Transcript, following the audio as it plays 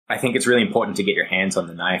I think it's really important to get your hands on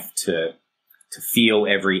the knife to feel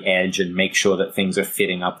every edge and make sure that things are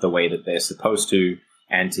fitting up the way that they're supposed to,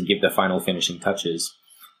 and to give the final finishing touches.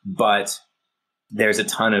 But there's a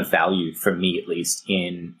ton of value, for me at least,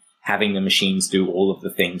 in having the machines do all of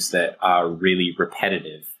the things that are really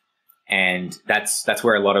repetitive. And that's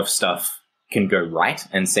where a lot of stuff can go right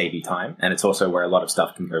and save you time. And it's also where a lot of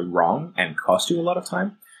stuff can go wrong and cost you a lot of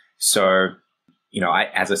time. So,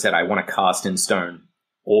 as I said, I want to cast in stone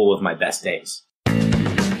all of my best days.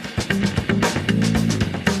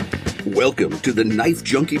 Welcome to the Knife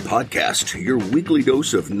Junkie Podcast, your weekly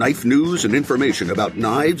dose of knife news and information about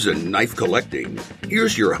knives and knife collecting.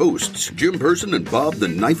 Here's your hosts, Jim Person and Bob the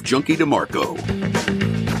Knife Junkie DeMarco.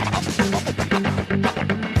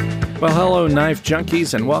 Well, hello, Knife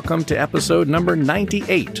Junkies, and welcome to episode number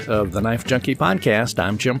 98 of the Knife Junkie Podcast.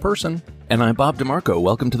 I'm Jim Person. And I'm Bob DeMarco.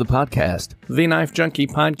 Welcome to the podcast. The Knife Junkie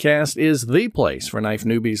Podcast is the place for knife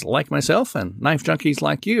newbies like myself and knife junkies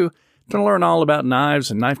like you to learn all about knives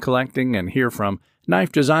and knife collecting and hear from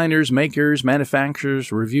knife designers, makers,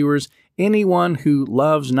 manufacturers, reviewers, anyone who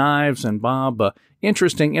loves knives. And Bob,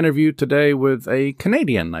 interesting interview today with a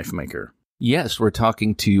Canadian knife maker. Yes, we're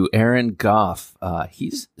talking to Aaron Gough.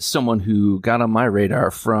 He's someone who got on my radar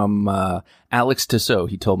from Alex Tissot.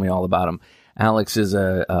 He told me all about him. Alex is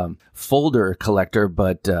a folder collector,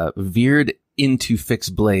 but veered into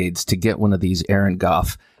fixed blades to get one of these Aaron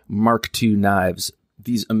Gough Mark II knives.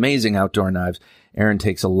 These amazing outdoor knives. Aaron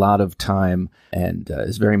takes a lot of time and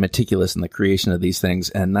is very meticulous in the creation of these things.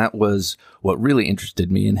 And that was what really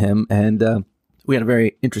interested me in him. And we had a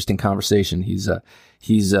very interesting conversation. He's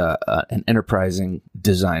an enterprising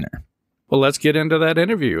designer. Well, let's get into that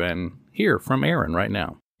interview and hear from Aaron right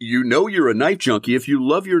now. You know you're a knife junkie if you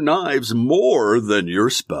love your knives more than your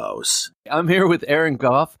spouse. I'm here with Aaron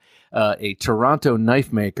Gough, a Toronto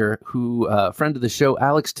knife maker who, friend of the show,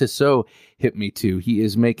 Alex Tissot, hit me to. He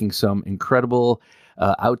is making some incredible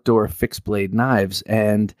outdoor fixed blade knives,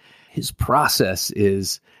 and his process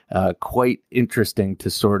is quite interesting to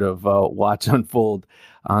sort of watch unfold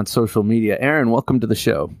on social media. Aaron, welcome to the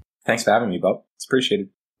show. Thanks for having me, Bob. It's appreciated.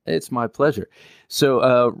 It's my pleasure.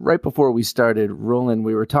 So right before we started rolling,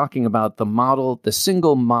 we were talking about the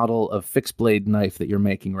single model of fixed blade knife that you're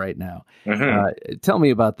making right now. Mm-hmm. Tell me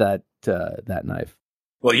about that knife.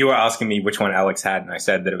 Well, you were asking me which one Alex had, and I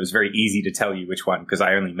said that it was very easy to tell you which one because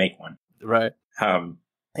I only make one. Right. And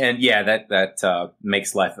yeah, that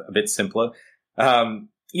makes life a bit simpler. So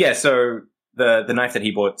the knife that he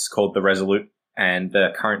bought is called the Resolute, and the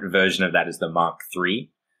current version of that is the Mark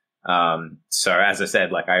III. So as I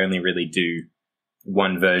said, I only really do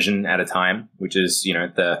one version at a time, which is,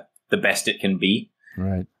 the best it can be.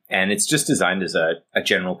 Right. And it's just designed as a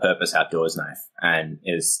general purpose outdoors knife, and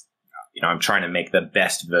is, I'm trying to make the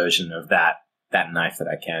best version of that knife that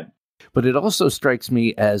I can. But it also strikes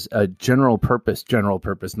me as a general purpose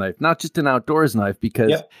knife, not just an outdoors knife,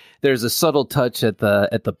 because there's a subtle touch at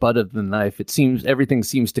the butt of the knife. Everything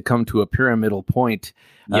seems to come to a pyramidal point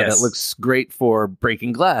that looks great for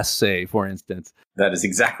breaking glass, say, for instance. That is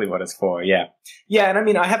exactly what it's for. Yeah. Yeah. And I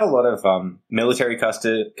mean, I have a lot of military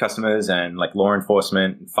customers and law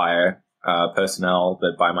enforcement and fire personnel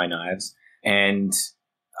that buy my knives. And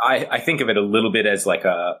I think of it a little bit as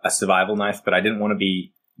a survival knife, but I didn't want to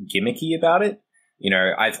be gimmicky about it.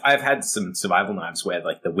 I've had some survival knives where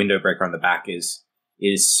the window breaker on the back is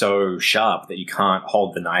so sharp that you can't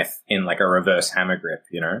hold the knife in a reverse hammer grip,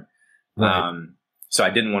 Right. So I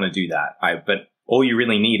didn't want to do that. But all you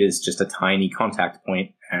really need is just a tiny contact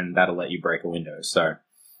point, and that'll let you break a window. So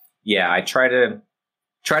yeah, I try to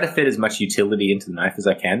fit as much utility into the knife as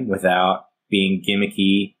I can without being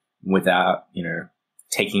gimmicky, without,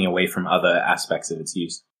 taking away from other aspects of its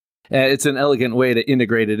use. It's an elegant way to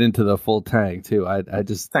integrate it into the full tang too. I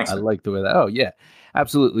like the way that. Oh yeah,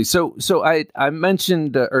 absolutely. So I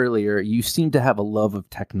mentioned earlier, you seem to have a love of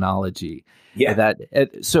technology. Yeah.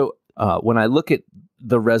 When I look at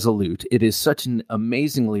the Resolute, it is such an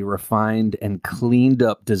amazingly refined and cleaned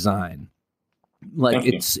up design.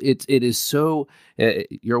 It is so.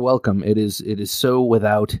 You're welcome. It is so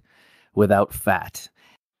without fat.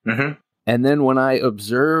 Mm-hmm. And then when I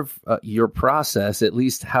observe your process, at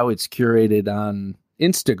least how it's curated on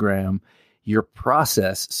Instagram, your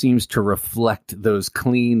process seems to reflect those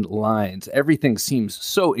clean lines. Everything seems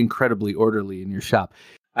so incredibly orderly in your shop.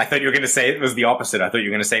 I thought you were going to say it was the opposite. I thought you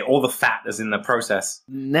were going to say all the fat is in the process.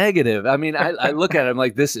 Negative. I mean, I look at it, I'm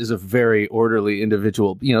like, this is a very orderly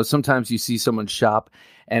individual. Sometimes you see someone shop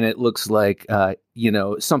and it looks like,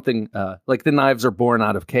 something like the knives are born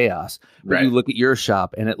out of chaos. But right. You look at your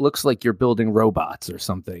shop and it looks like you're building robots or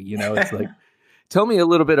something. It's like Tell me a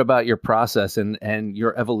little bit about your process and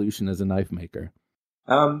your evolution as a knife maker.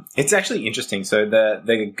 It's actually interesting. So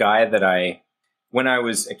the guy that when I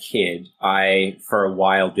was a kid, I for a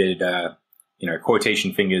while did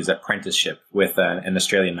quotation fingers apprenticeship with an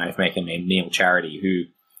Australian knife maker named Neil Charity, who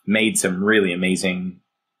made some really amazing.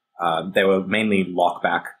 They were mainly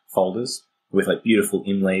lockback folders with like beautiful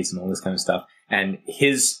inlays and all this kind of stuff. And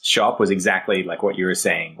his shop was exactly like what you were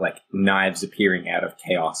saying, like knives appearing out of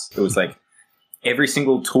chaos. It was like every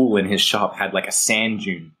single tool in his shop had like a sand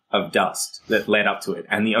dune of dust that led up to it.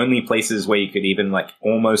 And the only places where you could even like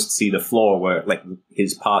almost see the floor were like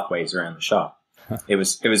his pathways around the shop. It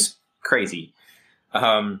was crazy.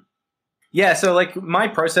 So like my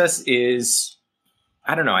process is,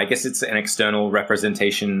 I don't know, I guess it's an external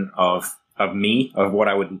representation of me, of what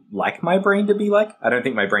I would like my brain to be like. I don't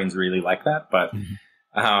think my brain's really like that, but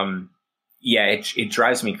it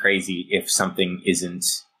drives me crazy if something isn't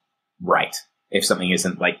right, if something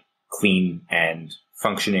isn't like clean and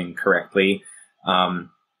functioning correctly.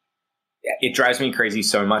 It drives me crazy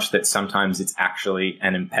so much that sometimes it's actually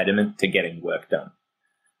an impediment to getting work done.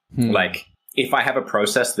 Like if I have a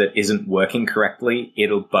process that isn't working correctly,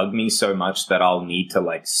 it'll bug me so much that I'll need to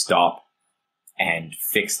like stop and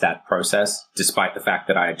fix that process, despite the fact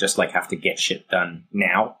that I just like have to get shit done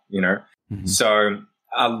now, So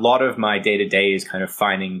a lot of my day-to-day is kind of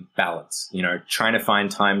finding balance, trying to find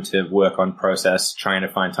time to work on process, trying to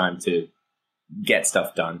find time to get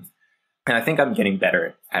stuff done. And I think I'm getting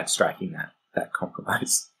better at striking that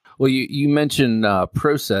compromise. Well, you mentioned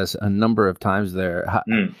process a number of times there.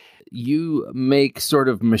 You make sort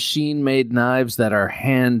of machine-made knives that are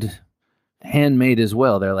handmade as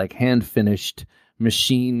well. They're like hand-finished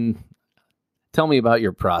machine. Tell me about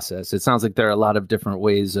your process. It sounds like there are a lot of different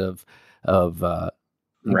ways of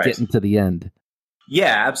getting to the end.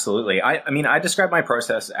 Yeah, absolutely. I mean, I describe my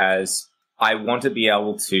process as I want to be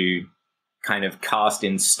able to kind of cast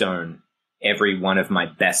in stone every one of my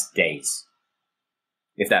best days,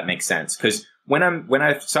 if that makes sense. Because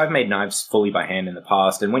I've made knives fully by hand in the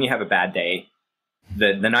past, and when you have a bad day,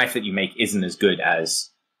 the knife that you make isn't as good as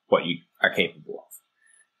what you are capable of.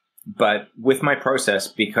 But with my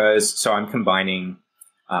process, so I'm combining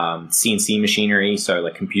CNC machinery, so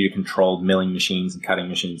like computer controlled milling machines and cutting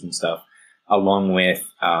machines and stuff, along with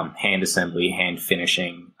hand assembly, hand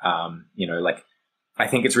finishing. I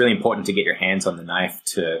think it's really important to get your hands on the knife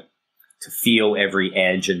to feel every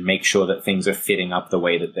edge and make sure that things are fitting up the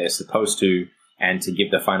way that they're supposed to, and to give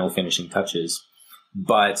the final finishing touches.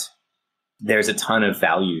 But there's a ton of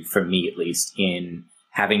value, for me at least, in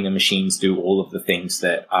having the machines do all of the things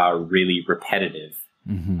that are really repetitive.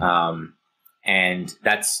 And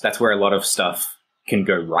that's where a lot of stuff can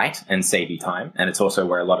go right and save you time. And it's also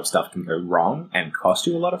where a lot of stuff can go wrong and cost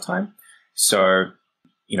you a lot of time. So,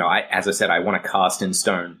 as I said, I want to cast in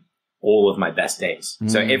stone all of my best days.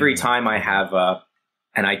 So every time I have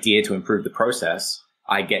an idea to improve the process,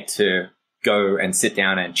 I get to go and sit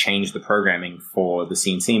down and change the programming for the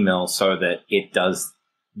CNC mill so that it does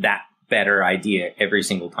that better idea every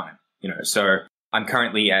single time. So I'm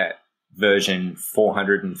currently at version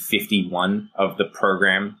 451 of the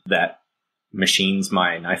program that machines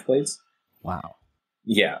my knife blades. Wow.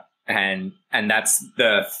 Yeah. And that's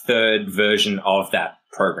the third version of that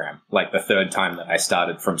program, like the third time that I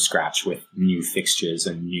started from scratch with new fixtures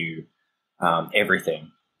and new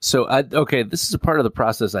everything. So, this is a part of the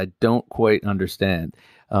process I don't quite understand.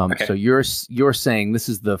 So you're saying this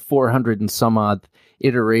is the 400 and some odd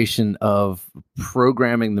iteration of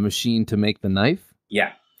programming the machine to make the knife?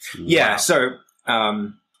 Yeah. Wow. Yeah. So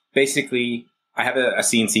basically, I have a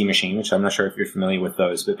CNC machine, which I'm not sure if you're familiar with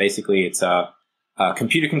those, but basically it's a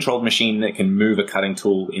computer-controlled machine that can move a cutting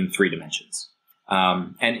tool in 3 dimensions.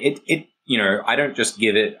 And it I don't just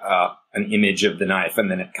give it an image of the knife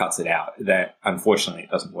and then it cuts it out. That unfortunately, it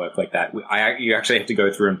doesn't work like that. You actually have to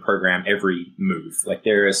go through and program every move. Like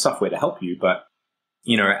there is software to help you, but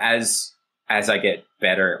as I get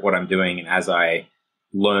better at what I'm doing and as I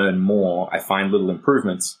learn more, I find little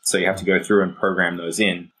improvements. So you have to go through and program those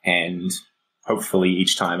in, and hopefully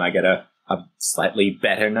each time I get a slightly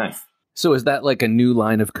better knife. So is that like a new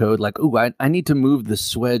line of code? Like, I need to move the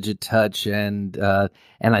swedge a touch, and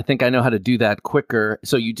I think I know how to do that quicker.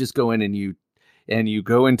 So you just go in and you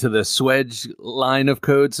go into the swedge line of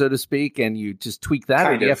code, so to speak, and you just tweak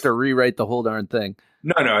that, or do you have to rewrite the whole darn thing?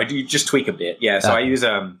 No, I do just tweak a bit. Yeah, so I use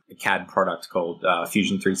a CAD product called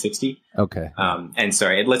Fusion 360. Okay. And so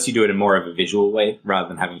it lets you do it in more of a visual way rather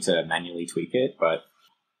than having to manually tweak it, but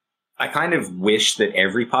I kind of wish that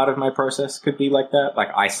every part of my process could be like that. Like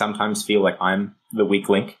I sometimes feel like I'm the weak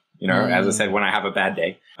link, as I said, when I have a bad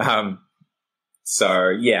day. So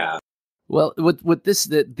yeah. Well, with this,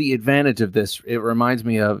 the advantage of this, it reminds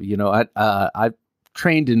me of, I've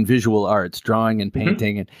trained in visual arts, drawing and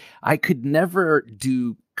painting, and I could never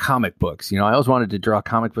do comic books. I always wanted to draw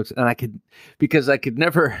comic books, and because I could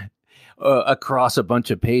never across a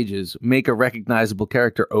bunch of pages make a recognizable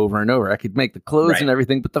character over and over. I could make the clothes and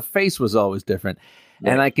everything, but the face was always different.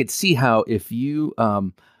 Right. And I could see how if you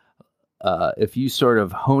sort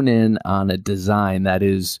of hone in on a design that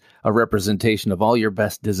is a representation of all your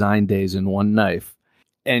best design days in one knife,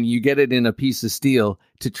 and you get it in a piece of steel,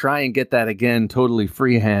 to try and get that again totally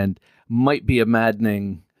freehand might be a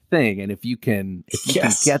maddening thing. And if you can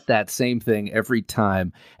get that same thing every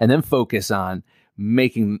time, and then focus on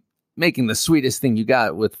making the sweetest thing you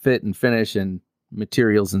got with fit and finish and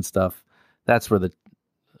materials and stuff, that's where the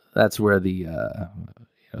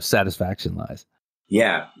satisfaction lies.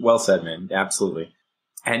 Yeah, well said, man. Absolutely.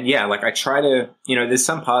 And yeah, like I try to, there's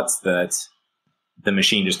some parts that the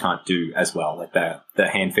machine just can't do as well, like the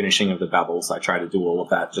hand finishing of the bevels. I try to do all of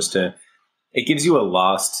that it gives you a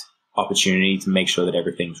last opportunity to make sure that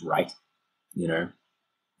everything's right.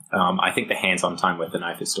 I think the hands-on time with the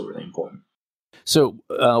knife is still really important. So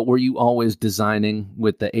were you always designing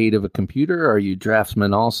with the aid of a computer? Or are you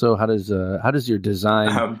draftsman also? How does your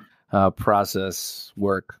design process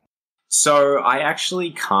work? So I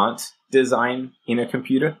actually can't design in a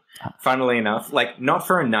computer, funnily enough. Like, not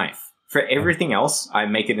for a knife. For everything else, I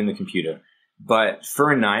make it in the computer. But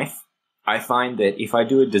for a knife, I find that if I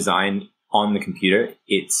do a design on the computer,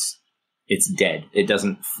 it's dead. It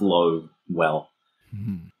doesn't flow well.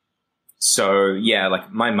 Mm-hmm. So, yeah,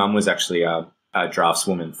 like my mum was actually a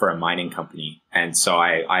draftswoman for a mining company. And so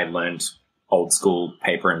I learned old school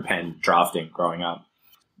paper and pen drafting growing up.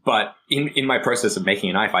 But in my process of making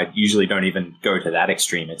a knife, I usually don't even go to that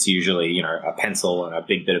extreme. It's usually, a pencil and a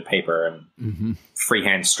big bit of paper and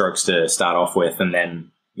freehand strokes to start off with, and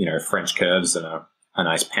then, French curves and a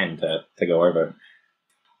nice pen to go over.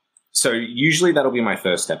 So usually that'll be my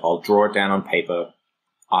first step. I'll draw it down on paper.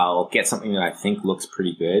 I'll get something that I think looks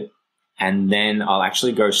pretty good, and then I'll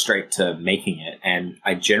actually go straight to making it. And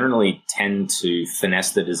I generally tend to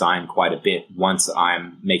finesse the design quite a bit once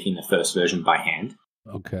I'm making the first version by hand.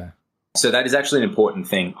 Okay. So that is actually an important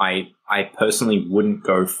thing. I personally wouldn't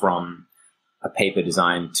go from a paper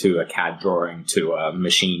design to a CAD drawing to a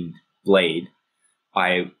machined blade.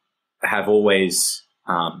 I have always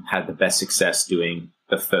had the best success doing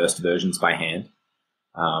the first versions by hand.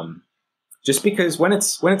 Just because when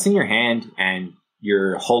it's in your hand and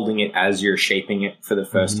you're holding it as you're shaping it for the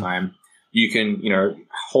first time, you can,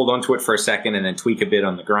 hold on to it for a second and then tweak a bit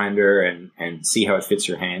on the grinder and see how it fits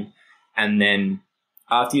your hand. And then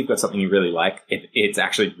after you've got something you really like, it's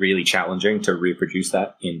actually really challenging to reproduce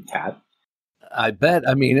that in CAD. I bet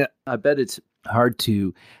it's hard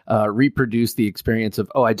to reproduce the experience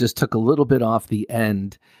of, I just took a little bit off the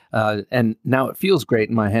end and now it feels great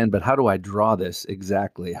in my hand, but how do I draw this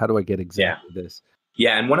exactly? How do I get exactly this?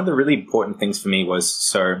 Yeah, and one of the really important things for me was,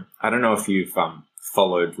 so I don't know if you've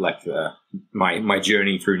followed like my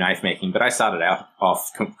journey through knife making, but I started out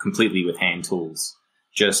off completely with hand tools,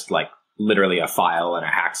 just like literally a file and a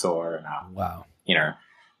hacksaw and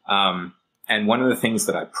and one of the things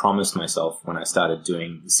that I promised myself when I started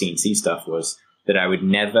doing the CNC stuff was that I would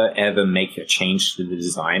never ever make a change to the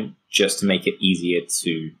design just to make it easier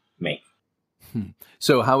to make.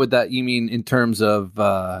 So how would that, you mean in terms of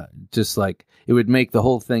just like it would make the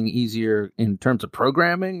whole thing easier in terms of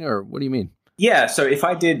programming, or what do you mean? Yeah, so if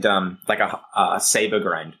I did like a saber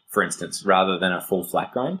grind, for instance, rather than a full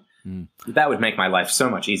flat grind, that would make my life so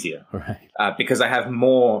much easier, right? Because I have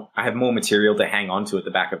more material to hang on to at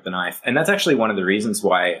the back of the knife, and that's actually one of the reasons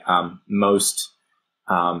why most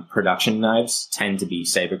production knives tend to be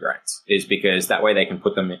saber grinds, is because that way they can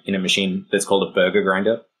put them in a machine that's called a burger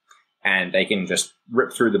grinder, and they can just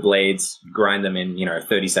rip through the blades, grind them in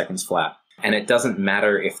 30 seconds flat, and it doesn't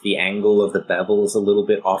matter if the angle of the bevel is a little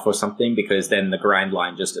bit off or something, because then the grind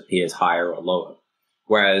line just appears higher or lower.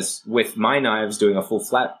 Whereas with my knives doing a full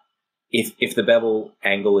flat, if the bevel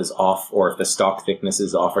angle is off, or if the stock thickness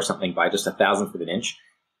is off or something by just 1,000th of an inch,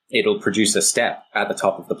 it'll produce a step at the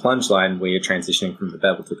top of the plunge line where you're transitioning from the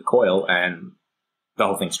bevel to the coil, and the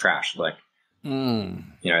whole thing's trash. Like,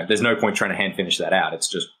 there's no point trying to hand finish that out. It's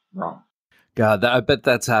just wrong. God, I bet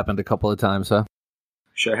that's happened a couple of times, huh?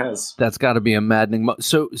 Sure has. That's got to be a maddening.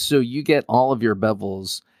 So you get all of your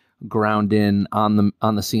bevels ground in on the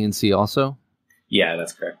CNC also? Yeah,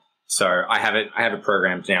 that's correct. So I have it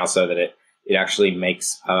programmed now so that it actually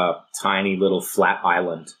makes a tiny little flat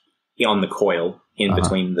island on the coil in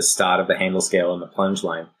between the start of the handle scale and the plunge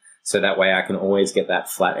line. So that way I can always get that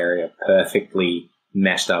flat area perfectly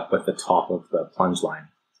meshed up with the top of the plunge line.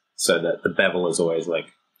 so that the bevel is always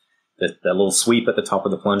like the little sweep at the top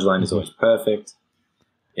of the plunge line is always perfect.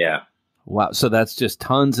 Yeah. Wow. So that's just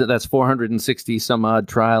that's 460 some odd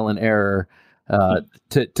trial and error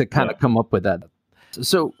to kind of come up with that.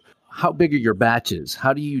 So how big are your batches?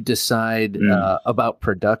 How do you decide about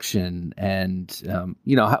production? And,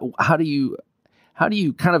 how do you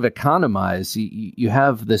kind of economize? You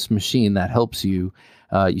have this machine that helps you.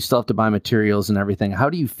 You still have to buy materials and everything. How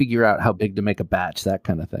do you figure out how big to make a batch, that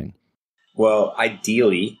kind of thing? Well,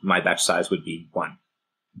 ideally, my batch size would be 1.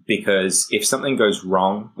 Because if something goes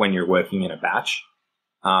wrong when you're working in a batch,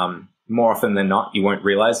 more often than not, you won't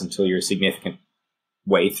realize until you're a significant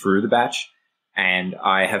way through the batch. And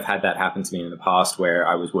I have had that happen to me in the past where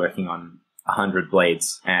I was working on 100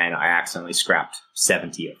 blades and I accidentally scrapped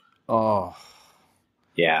 70 of them. Oh.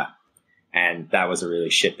 Yeah. And that was a really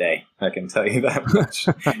shit day, I can tell you that much.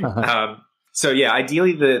 So yeah,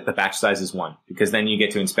 ideally the batch size is 1 because then you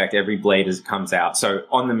get to inspect every blade as it comes out. So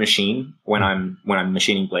on the machine, when I'm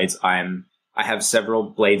machining blades, I have several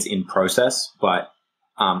blades in process, but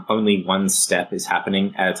only one step is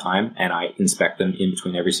happening at a time, and I inspect them in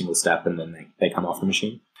between every single step, and then they come off the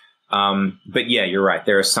machine. But yeah, you're right.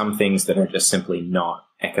 There are some things that are just simply not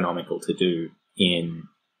economical to do in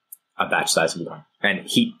a batch size of 1, and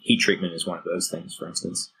heat treatment is one of those things, for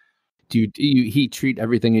instance. Do you heat treat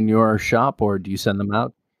everything in your shop, or do you send them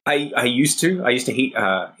out? I used to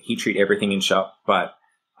heat treat everything in shop, but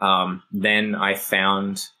then I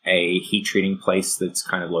found a heat treating place that's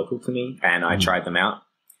kind of local to me, and I tried them out,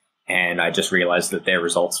 and I just realized that their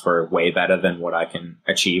results were way better than what I can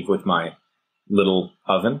achieve with my little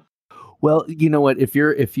oven. Well, you know what? If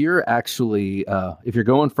you're actually if you're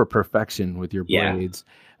going for perfection with your blades,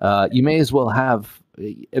 you may as well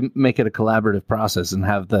make it a collaborative process and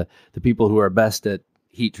have the people who are best at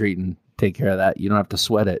heat treating take care of that. You don't have to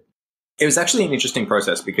sweat it. It was actually an interesting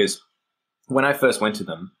process because when I first went to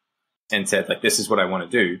them and said, like, this is what I want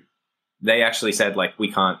to do, they actually said, like,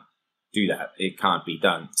 we can't do that. It can't be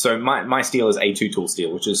done. So my steel is A2 tool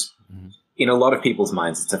steel, which is, in a lot of people's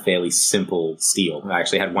minds, it's a fairly simple steel. I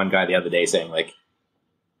actually had one guy the other day saying, like,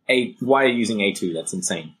 why are you using A2? That's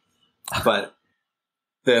insane. But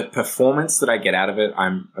the performance that I get out of it,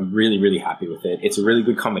 I'm really, really happy with it. It's a really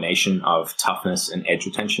good combination of toughness and edge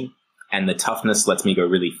retention. And the toughness lets me go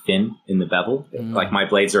really thin in the bevel. Like, my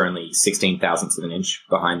blades are only 16 thousandths of an inch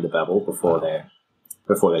behind the bevel before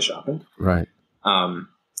they're sharpened. Right.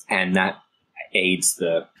 And that aids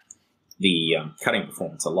the cutting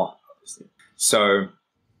performance a lot, obviously. So,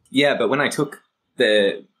 yeah, but when I took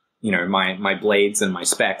my blades and my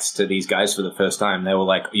specs to these guys for the first time, they were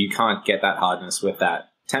like, you can't get that hardness with that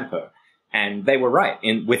tempo. And they were right.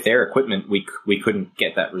 With their equipment, we couldn't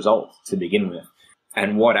get that result to begin with.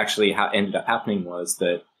 And what actually ended up happening was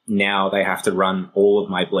that now they have to run all of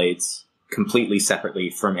my blades completely separately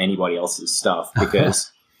from anybody else's stuff, because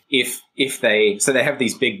they have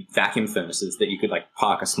these big vacuum furnaces that you could, like,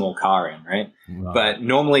 park a small car in, right? But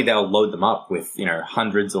normally they'll load them up with,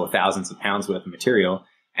 hundreds or thousands of pounds worth of material.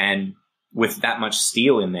 And with that much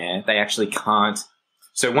steel in there, they actually can't.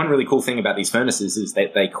 So one really cool thing about these furnaces is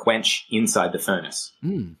that they quench inside the furnace.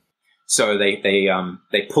 So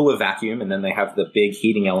they pull a vacuum, and then they have the big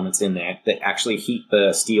heating elements in there that actually heat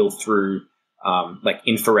the steel through like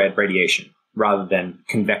infrared radiation rather than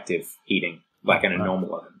convective heating like in a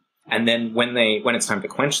normal oven. And then when it's time to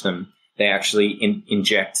quench them, they actually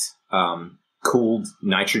inject cooled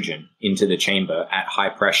nitrogen into the chamber at high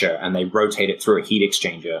pressure, and they rotate it through a heat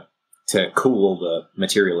exchanger to cool all the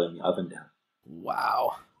material in the oven down.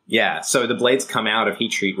 Wow. Yeah. So the blades come out of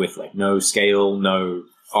heat treat with, like, no scale, no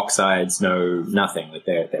oxides, no nothing. Like,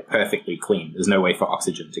 they're perfectly clean. There's no way for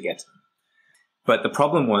oxygen to get to them. But the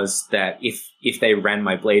problem was that if they ran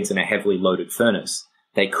my blades in a heavily loaded furnace,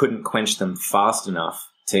 they couldn't quench them fast enough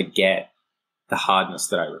to get the hardness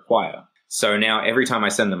that I require. So now every time I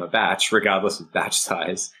send them a batch, regardless of batch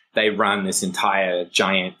size, they run this entire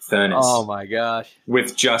giant furnace. Oh my gosh.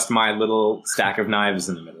 With just my little stack of knives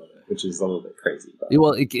in the middle of it, which is a little bit crazy. But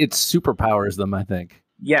well, it superpowers them, I think.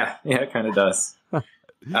 Yeah, it kind of does.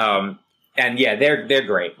 And yeah, they're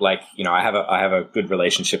great. Like, I have a good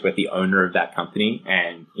relationship with the owner of that company,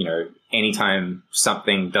 and anytime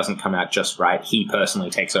something doesn't come out just right, he personally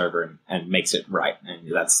takes over and makes it right. And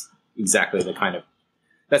that's exactly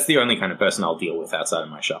that's the only kind of person I'll deal with outside of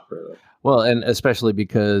my shop, really. Well, and especially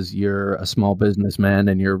because you're a small businessman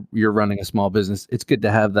and you're running a small business, it's good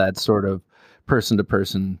to have that sort of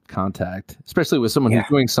person-to-person contact, especially with someone who's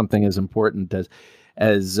doing something as important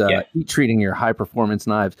as heat treating your high performance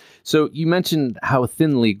knives. So you mentioned how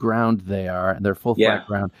thinly ground they are, and they're full flat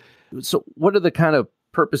ground. So what are the kind of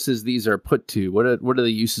purposes these are put to? What are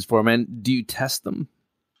the uses for them? And do you test them?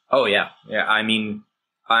 Oh, yeah. Yeah. I mean,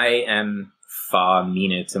 I am far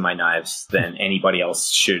meaner to my knives than anybody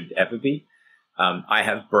else should ever be. I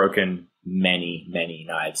have broken many, many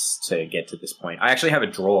knives to get to this point. I actually have a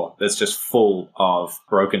drawer that's just full of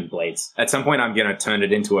broken blades. At some point, I'm going to turn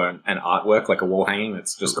it into an artwork, like a wall hanging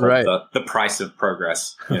that's just called the price of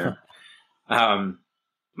progress. You know?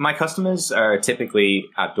 My customers are typically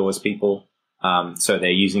outdoors people. So they're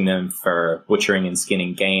using them for butchering and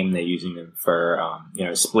skinning game. They're using them for,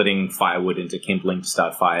 splitting firewood into kindling to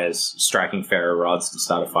start fires, striking ferro rods to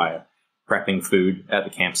start a fire, prepping food at the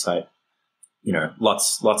campsite. You know,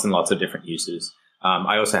 lots and lots of different uses.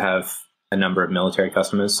 I also have a number of military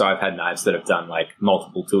customers. So I've had knives that have done like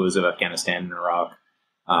multiple tours of Afghanistan and Iraq.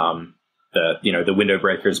 The window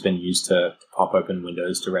breaker has been used to pop open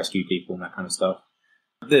windows to rescue people and that kind of stuff.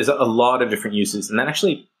 There's a lot of different uses, and that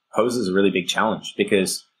actually poses a really big challenge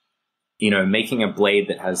because, you know, making a blade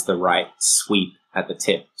that has the right sweep at the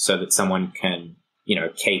tip so that someone can, you know,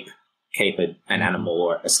 cape an animal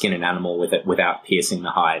or skin an animal with it without piercing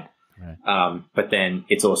the hide. Right. But then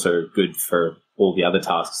it's also good for all the other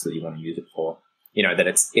tasks that you want to use it for. You know, that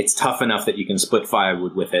it's tough enough that you can split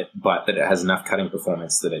firewood with it, but that it has enough cutting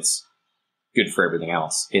performance that it's good for everything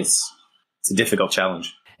else. It's a difficult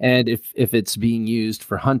challenge. And if it's being used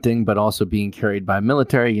for hunting, but also being carried by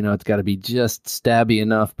military, you know, it's got to be just stabby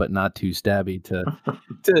enough, but not too stabby to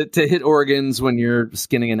hit organs when you're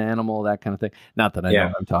skinning an animal, that kind of thing. Not that I know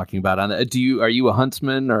what I'm talking about. Are you a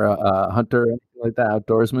huntsman or a hunter, anything like that,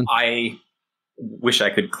 outdoorsman? I wish I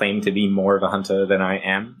could claim to be more of a hunter than I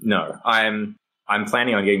am. No, I'm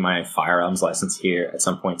planning on getting my firearms license here at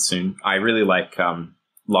some point soon. I really like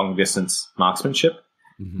long distance marksmanship.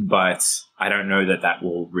 Mm-hmm. But I don't know that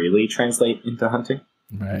will really translate into hunting.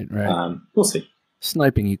 Right. We'll see.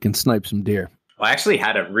 Sniping, you can snipe some deer. Well, I actually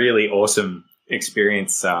had a really awesome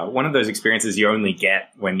experience. One of those experiences you only get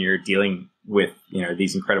when you're dealing with, you know,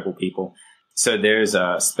 these incredible people. So there's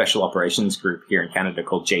a special operations group here in Canada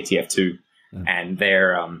called JTF2, and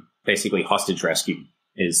they're basically hostage rescue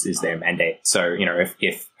is their mandate. So, you know, if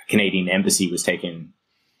a Canadian embassy was taken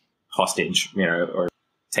hostage, you know, or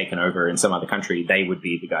taken over in some other country, they would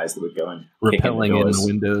be the guys that would go and rappelling in the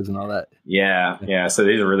windows and all that. Yeah. So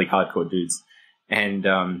these are really hardcore dudes. And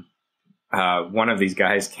one of these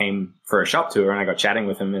guys came for a shop tour, and I got chatting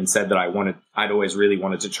with him and said that I'd always really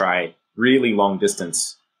wanted to try really long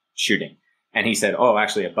distance shooting. And he said, "Oh,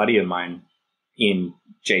 actually, a buddy of mine in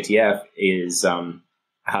JTF is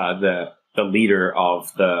the leader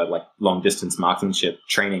of the like long distance marksmanship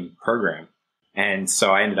training program." And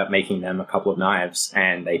so I ended up making them a couple of knives,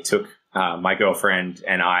 and they took my girlfriend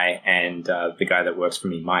and I and the guy that works for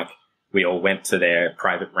me, Mike. We all went to their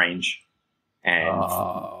private range, and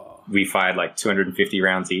we fired like 250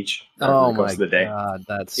 rounds each over the course of the day. God,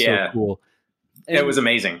 that's so cool. And it was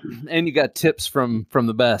amazing. And you got tips from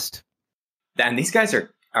the best. And these guys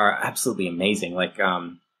are absolutely amazing. Like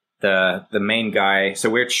the main guy, so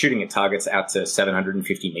we're shooting at targets out to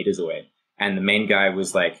 750 meters away, and the main guy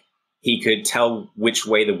was like, he could tell which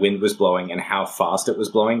way the wind was blowing and how fast it was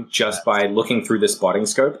blowing just by looking through the spotting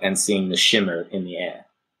scope and seeing the shimmer in the air.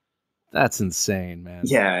 That's insane, man.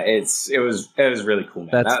 Yeah, it was really cool,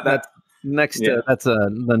 man. That's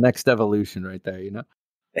the next evolution right there, you know?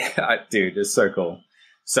 Dude, it's so cool.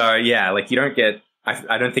 So yeah, like you don't get,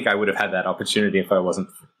 I don't think I would have had that opportunity if I wasn't,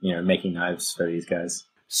 you know, making knives for these guys.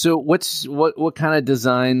 So what kind of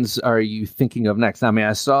designs are you thinking of next? I mean,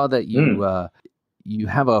 I saw that you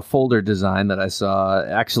have a folder design that I saw,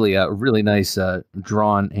 actually a really nice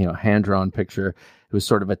drawn, you know, hand-drawn picture. It was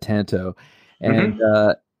sort of a tanto. And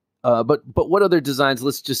but what other designs,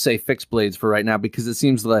 let's just say fixed blades for right now, because it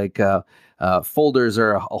seems like folders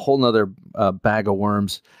are a whole nother bag of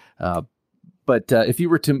worms. But if you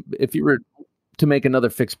were to make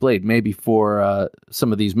another fixed blade, maybe for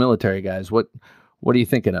some of these military guys, what are you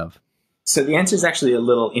thinking of? So the answer is actually a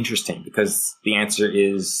little interesting, because the answer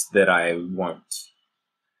is that I won't.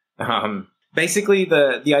 Basically,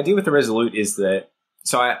 the idea with the Resolute is that,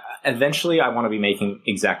 so eventually I want to be making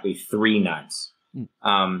exactly 3 knives.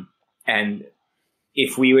 And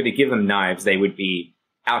if we were to give them knives, they would be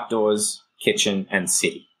outdoors, kitchen, and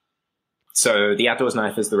city. So the outdoors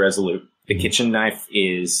knife is the Resolute. The kitchen knife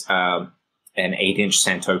is an 8-inch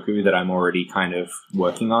Santoku that I'm already kind of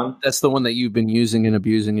working on. That's the one that you've been using and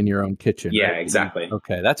abusing in your own kitchen. Yeah, right? Exactly.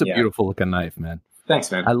 Okay, that's a beautiful looking knife, man.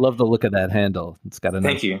 Thanks, man. I love the look of that handle. It's got a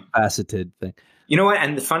nice faceted thing. You know what?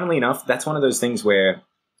 And funnily enough, that's one of those things where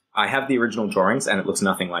I have the original drawings and it looks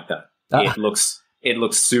nothing like that. It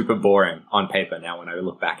looks super boring on paper now when I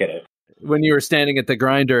look back at it. When you were standing at the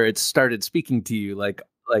grinder, it started speaking to you like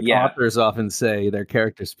authors often say their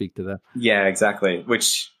characters speak to them. Yeah, exactly.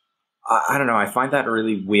 Which, I don't know, I find that a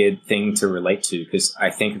really weird thing to relate to, because I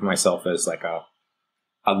think of myself as like a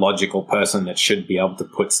logical person that should be able to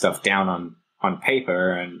put stuff down on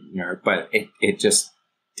paper, and but it just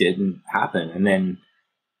didn't happen. And then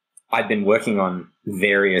I'd been working on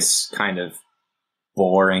various kind of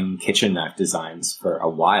boring kitchen knife designs for a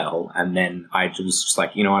while, and then I was just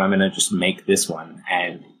like, you know what, I'm going to just make this one,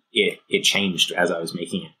 and it changed as I was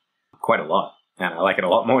making it quite a lot, and I like it a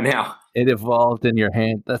lot more now. It evolved in your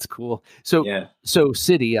hand. That's cool. So yeah. So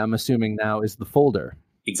City, I'm assuming now, is the folder.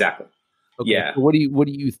 Exactly. Okay. Yeah. So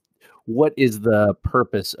what is the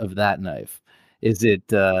purpose of that knife? Is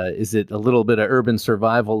it a little bit of urban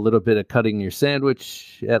survival, a little bit of cutting your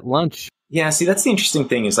sandwich at lunch? Yeah, see, that's the interesting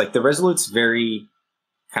thing, is like the Resolute's very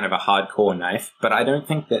kind of a hardcore knife, but I don't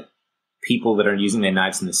think that people that are using their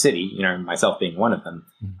knives in the city, myself being one of them,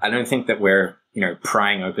 I don't think that we're,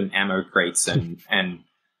 prying open ammo crates and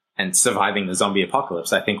surviving the zombie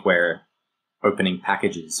apocalypse. I think we're opening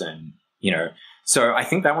packages and, so I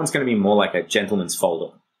think that one's going to be more like a gentleman's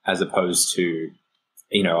folder as opposed to,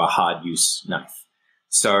 a hard use knife.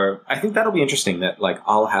 So I think that'll be interesting, that like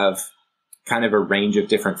I'll have kind of a range of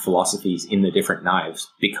different philosophies in the different knives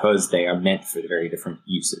because they are meant for very different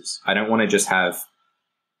uses. I don't want to just have,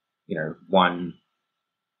 one.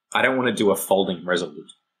 I don't want to do a folding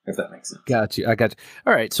Resolute, if that makes sense. Got you. I got you.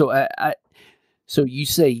 All right. So so you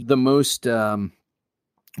say the most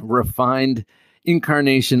refined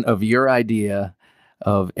incarnation of your idea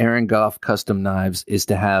of Aaron Gough Custom Knives is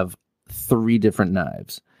to have 3 different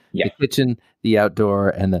knives. Yeah. The kitchen, the outdoor,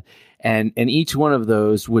 and each one of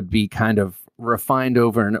those would be kind of refined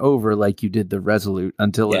over and over like you did the Resolute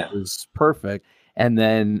until it was perfect. And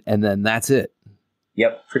then that's it.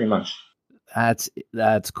 Yep, pretty much.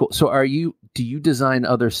 That's cool. So do you design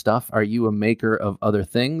other stuff? Are you a maker of other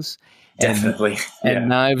things? Definitely. And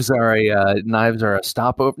knives are a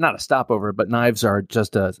stopover, not a stopover, but knives are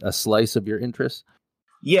just a slice of your interest.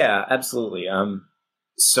 Yeah, absolutely.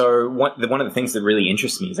 So one of the things that really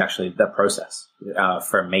interests me is actually the process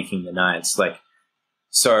for making the knives. Like,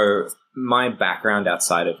 so my background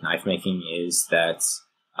outside of knife making is that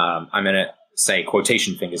I'm going to say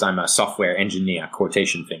quotation fingers. I'm a software engineer,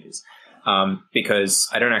 quotation fingers, because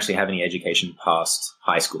I don't actually have any education past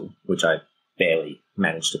high school, which I barely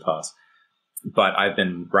managed to pass. But I've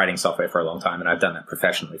been writing software for a long time, and I've done that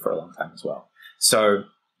professionally for a long time as well. So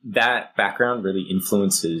that background really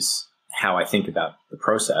influences how I think about the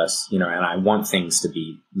process, and I want things to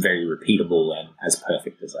be very repeatable and as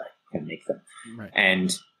perfect as I can make them. Right.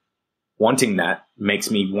 And wanting that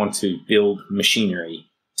makes me want to build machinery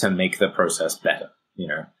to make the process better,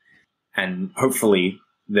 and hopefully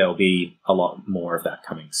there'll be a lot more of that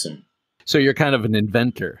coming soon. So you're kind of an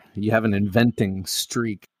inventor. You have an inventing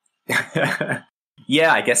streak.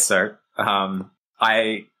 Yeah, I guess so.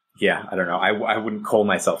 I don't know. I wouldn't call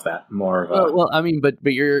myself that. More of a... Well, I mean, but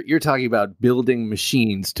you're talking about building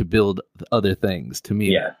machines to build other things. To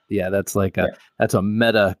me, yeah, that's like that's a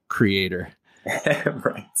meta creator.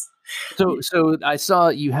 Right. So I saw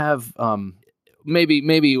you have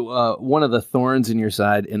maybe one of the thorns in your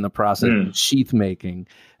side in the process of sheath making.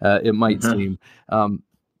 It might seem.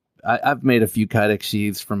 I've made a few Kydex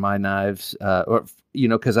sheaths for my knives,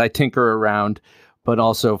 because I tinker around, but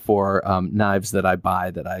also for knives that I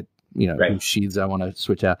buy that I, whose sheaths I want to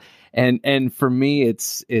switch out. And for me,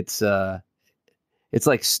 it's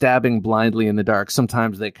like stabbing blindly in the dark.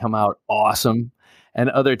 Sometimes they come out awesome, and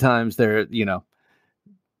other times they're,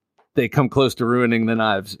 they come close to ruining the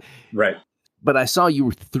knives. Right. But I saw you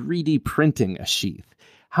were 3D printing a sheath.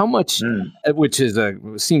 How much, which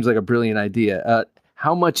seems like a brilliant idea.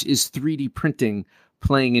 How much is 3D printing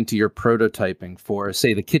playing into your prototyping for,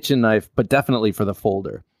 say, the kitchen knife, but definitely for the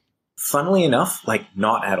folder? Funnily enough, like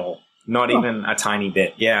not at all. Not even a tiny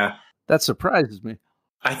bit. Yeah. That surprises me.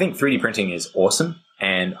 I think 3D printing is awesome,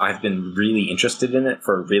 and I've been really interested in it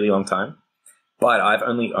for a really long time. But I've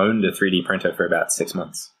only owned a 3D printer for about 6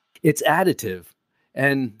 months. It's additive.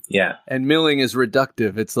 And milling is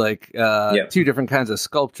reductive. It's like 2 different kinds of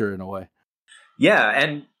sculpture in a way. Yeah,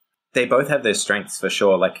 and they both have their strengths for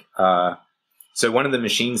sure. Like, so one of the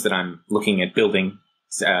machines that I'm looking at building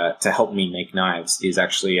to help me make knives is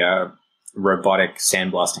actually a robotic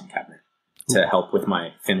sandblasting cabinet to help with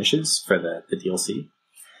my finishes for the DLC.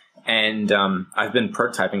 And I've been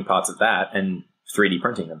prototyping parts of that and 3D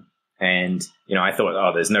printing them. And, I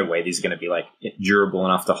thought, there's no way these are going to be like durable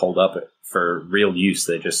enough to hold up for real use.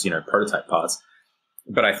 They're just, prototype parts.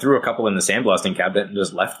 But I threw a couple in the sandblasting cabinet and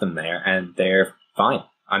just left them there, and they're fine.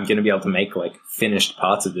 I'm going to be able to make like finished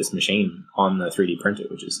parts of this machine on the 3D printer,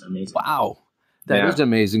 which is amazing. Wow. That is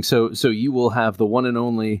amazing. So you will have the one and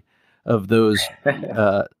only of those,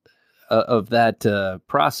 of that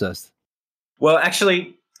process. Well,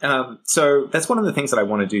 actually, so that's one of the things that I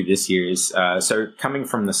want to do this year is, so coming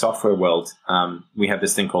from the software world, we have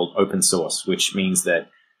this thing called open source, which means that,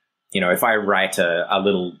 if I write a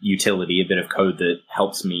little utility, a bit of code that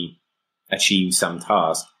helps me achieve some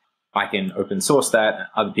task, I can open source that,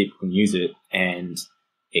 other people can use it, and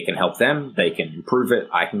it can help them, they can improve it,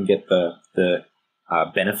 I can get the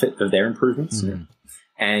benefit of their improvements. Mm-hmm.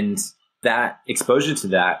 And that exposure to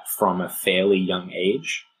that from a fairly young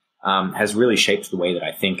age has really shaped the way that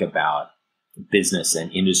I think about business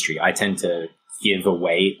and industry. I tend to give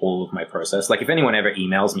away all of my process. Like if anyone ever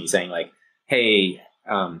emails me saying like, hey,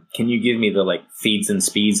 can you give me the like feeds and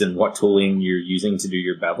speeds and what tooling you're using to do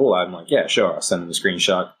your bevel? I'm like, yeah, sure. I'll send them a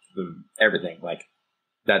screenshot, everything. Like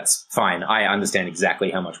that's fine. I understand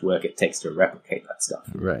exactly how much work it takes to replicate that stuff.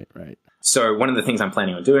 Right. So one of the things I'm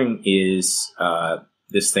planning on doing is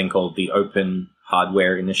this thing called the Open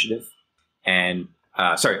Hardware Initiative and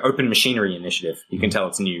Open Machinery Initiative. You can tell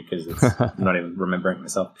it's new because I'm not even remembering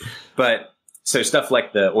myself. But so stuff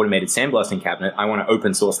like the automated sandblasting cabinet, I want to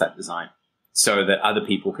open source that design so that other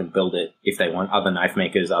people can build it if they want, other knife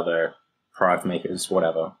makers, other product makers,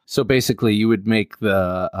 whatever. So basically you would make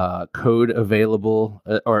the code available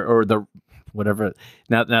or the whatever.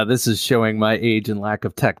 Now this is showing my age and lack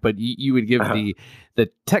of tech, but you would give the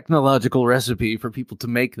technological recipe for people to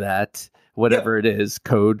make that, whatever it is,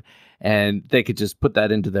 code, and they could just put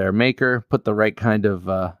that into their maker, put the right kind of,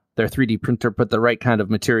 their 3D printer, put the right kind of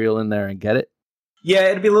material in there and get it? Yeah,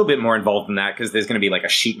 it'd be a little bit more involved than that because there's going to be like a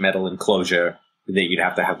sheet metal enclosure that you'd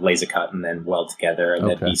have to have laser cut and then weld together. And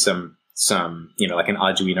there'd be some like an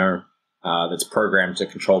Arduino that's programmed to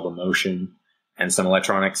control the motion and some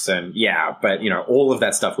electronics. And but all of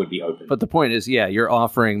that stuff would be open. But the point is, you're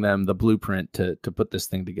offering them the blueprint to put this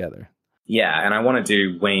thing together. Yeah, and I want to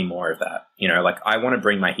do way more of that. Like I want to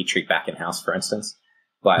bring my heat treat back in-house, for instance.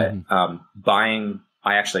 But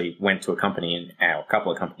I actually went to a company and a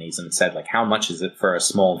couple of companies and said, like, how much is it for a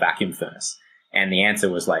small vacuum furnace? And the answer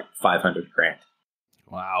was like $500,000.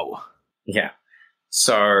 Wow. Yeah.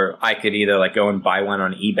 So I could either like go and buy one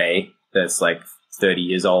on eBay that's like 30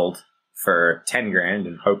 years old for $10,000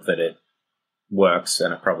 and hope that it works,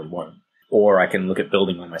 and it probably won't. Or I can look at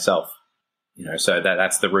building one myself. So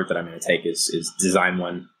that's the route that I'm going to take is design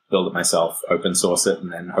one, build it myself, open source it,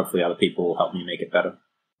 and then hopefully other people will help me make it better.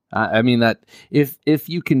 I mean that if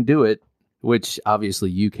you can do it, which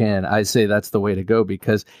obviously you can, I say that's the way to go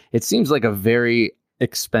because it seems like a very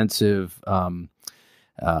expensive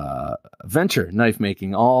venture, knife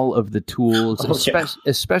making. All of the tools,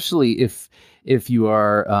 especially if you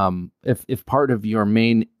are if part of your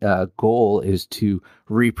main goal is to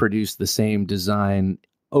reproduce the same design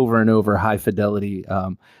over and over, high fidelity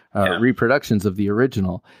reproductions of the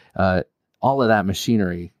original. All of that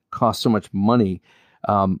machinery costs so much money.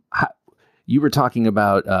 You were talking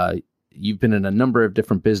about you've been in a number of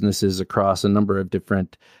different businesses across a number of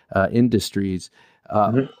different industries.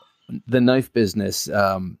 The knife business,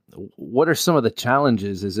 what are some of the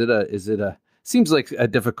challenges? Is it seems like a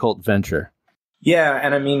difficult venture? Yeah,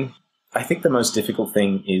 and I mean, I think the most difficult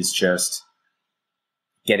thing is just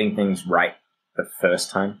getting things right the first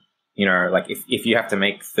time. Like if you have to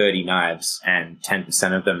make 30 knives and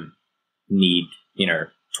 10% of them need,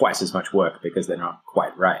 twice as much work because they're not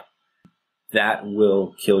quite right, that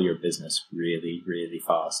will kill your business really, really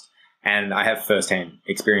fast. And I have firsthand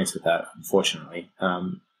experience with that, unfortunately,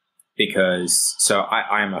 because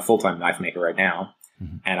I am a full-time knife maker right now,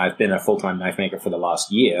 and I've been a full-time knife maker for the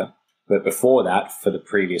last year. But before that, for the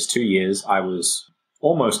previous 2 years, I was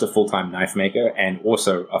almost a full-time knife maker and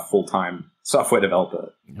also a full-time software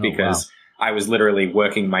developer because I was literally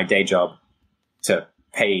working my day job to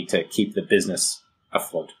pay to keep the business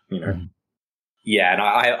afloat, Yeah, and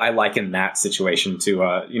I liken that situation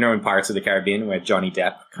to, in Pirates of the Caribbean where Johnny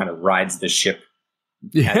Depp kind of rides the ship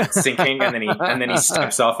as it's sinking and then he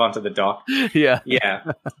steps off onto the dock. Yeah.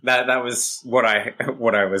 That was what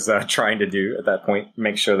I was trying to do at that point,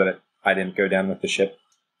 make sure that I didn't go down with the ship.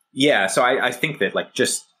 Yeah, so I think that like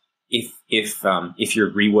just if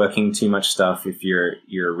you're reworking too much stuff, if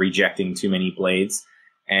you're rejecting too many blades,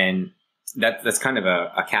 and that's kind of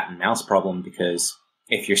a cat and mouse problem because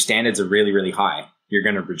if your standards are really, really high, you're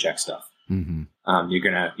going to reject stuff. You're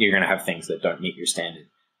gonna have things that don't meet your standard.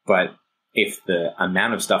 But if the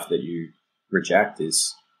amount of stuff that you reject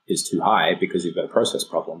is too high because you've got a process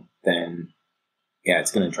problem, then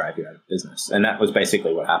it's going to drive you out of business. And that was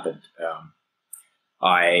basically what happened.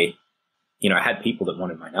 I I had people that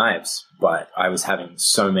wanted my knives, but I was having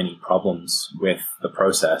so many problems with the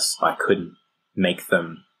process. I couldn't make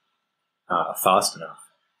them fast enough.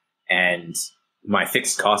 And my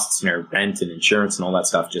fixed costs, rent and insurance and all that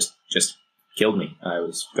stuff just killed me. I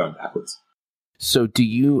was going backwards. So do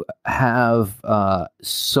you have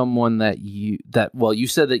someone you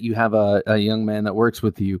said that you have a young man that works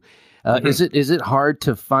with you. Is it hard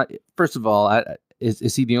to find, first of all,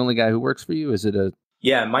 is he the only guy who works for you? Is it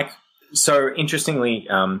Yeah, Mike. So interestingly,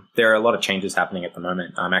 there are a lot of changes happening at the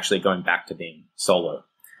moment. I'm actually going back to being solo.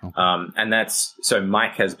 Okay. So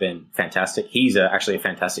Mike has been fantastic. He's actually a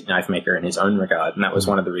fantastic knife maker in his own regard. And that was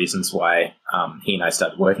one of the reasons why he and I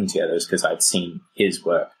started working together, is because I'd seen his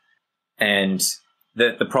work. And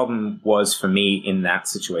the problem was for me in that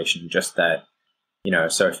situation, just that,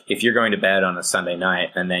 so if you're going to bed on a Sunday night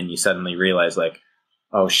and then you suddenly realize like,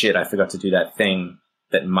 oh shit, I forgot to do that thing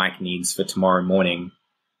that Mike needs for tomorrow morning.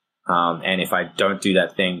 And if I don't do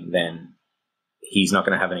that thing, then he's not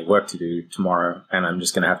going to have any work to do tomorrow. And I'm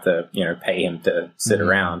just going to have to, pay him to sit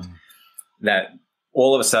around. That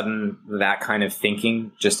all of a sudden, that kind of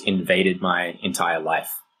thinking just invaded my entire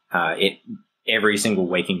life. Every single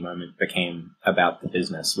waking moment became about the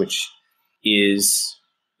business, which is,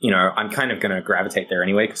 I'm kind of going to gravitate there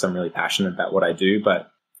anyway, because I'm really passionate about what I do, but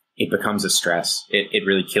it becomes a stress. It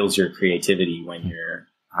really kills your creativity when you're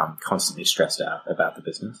constantly stressed out about the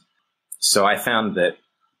business. So I found that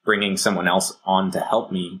bringing someone else on to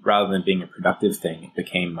help me, rather than being a productive thing, it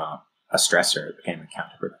became a stressor. It became a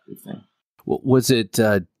counterproductive thing. Was it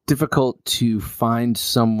difficult to find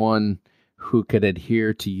someone who could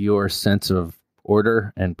adhere to your sense of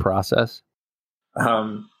order and process?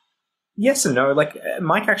 Yes and no. Like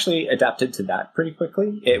Mike actually adapted to that pretty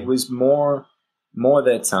quickly. It was more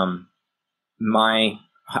that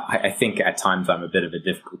I think at times I'm a bit of a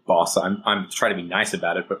difficult boss. I'm trying to be nice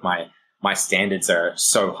about it, but my standards are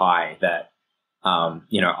so high that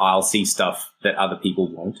I'll see stuff that other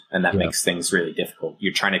people won't, and that makes things really difficult.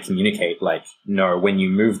 You're trying to communicate like, no, when you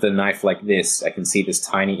move the knife like this, I can see this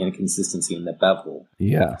tiny inconsistency in the bevel.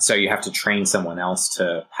 Yeah. So you have to train someone else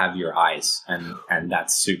to have your eyes, and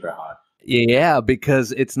that's super hard. Yeah,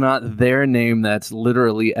 because it's not their name that's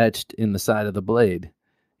literally etched in the side of the blade.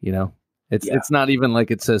 It's not even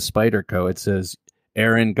like it says Spyderco. It says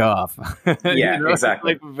Aaron Gough. Yeah,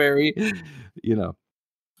 exactly. Like very,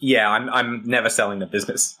 Yeah, I'm never selling the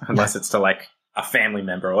business unless it's to like a family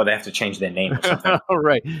member, or they have to change their name or something.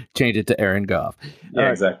 Right. Change it to Aaron Gough.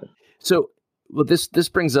 Yeah, exactly. So, this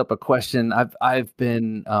brings up a question. I've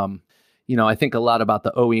been, I think a lot about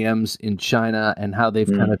the OEMs in China and how they've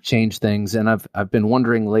kind of changed things. And I've been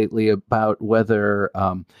wondering lately about whether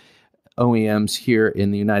OEMs here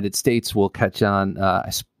in the United States will catch on. I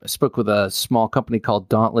spoke with a small company called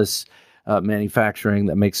Dauntless Manufacturing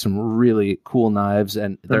that makes some really cool knives,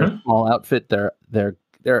 and they're a small outfit.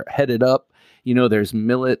 They're headed up. There's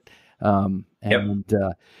Millet,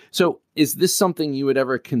 so is this something you would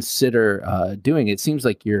ever consider doing? It seems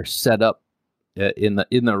like you're set up in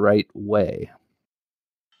the right way.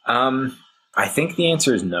 I think the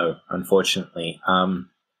answer is no, unfortunately.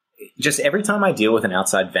 Just every time I deal with an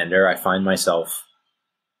outside vendor, I find myself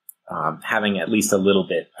having at least a little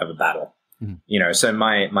bit of a battle. So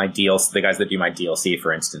my deals, the guys that do my DLC,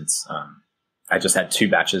 for instance, I just had 2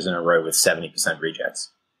 batches in a row with 70%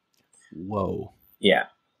 rejects. Whoa. Yeah.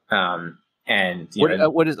 And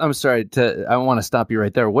what is? I'm sorry I want to stop you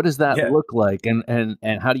right there. What does that look like, and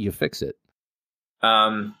how do you fix it?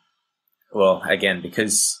 Well, again,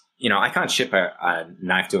 because I can't ship a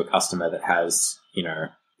knife to a customer that has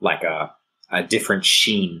like a different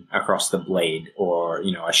sheen across the blade, or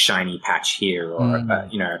a shiny patch here, or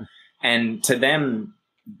and to them,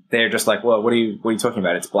 they're just like, well, what are you talking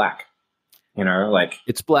about? It's black. Like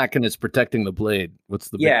it's black and it's protecting the blade. What's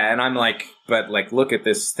the and I'm like, but like, look at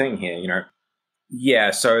this thing here.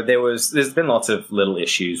 Yeah. So there's been lots of little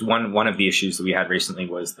issues. One of the issues that we had recently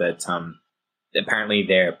was that apparently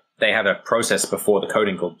they have a process before the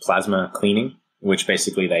coating called plasma cleaning, which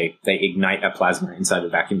basically they ignite a plasma inside the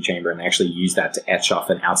vacuum chamber, and they actually use that to etch off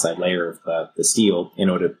an outside layer of the steel in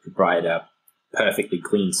order to provide a perfectly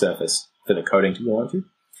clean surface for the coating to go onto.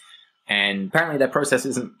 And apparently that process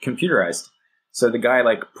isn't computerized. So the guy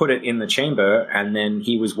like put it in the chamber, and then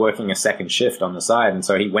he was working a second shift on the side, and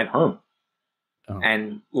so he went home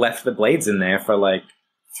and left the blades in there for like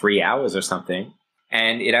 3 hours or something.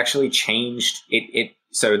 And it actually changed it.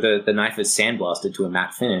 So the knife is sandblasted to a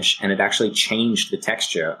matte finish, and it actually changed the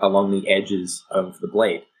texture along the edges of the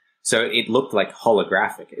blade. So it looked like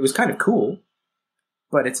holographic. It was kind of cool,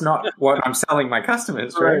 but it's not what I'm selling my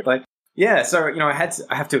customers, right? Like, Yeah, so I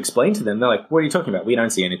have to explain to them. They're like, "What are you talking about? We don't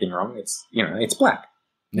see anything wrong. It's it's black.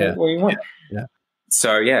 Yeah. What do you want?" Yeah.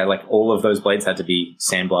 So yeah, like all of those blades had to be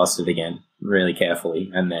sandblasted again, really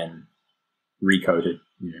carefully, and then recoated.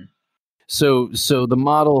 So the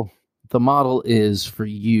model is for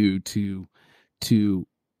you to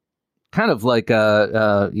kind of like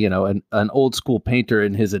an old school painter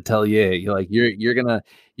in his atelier.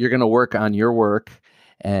 You're gonna work on your work,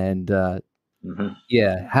 and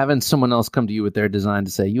having someone else come to you with their design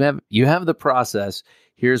to say you have the process.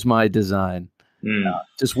 Here's my design.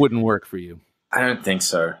 Just wouldn't work for you. I don't think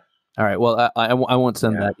so. All right. Well, I won't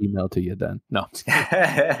send that email to you then. No.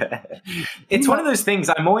 It's one of those things.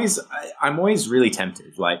 I'm always really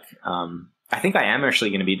tempted. Like, I think I am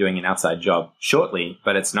actually going to be doing an outside job shortly,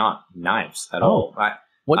 but it's not knives at all.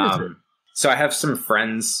 What is it? So I have some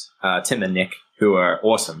friends, Tim and Nick, who are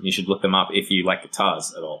awesome. You should look them up if you like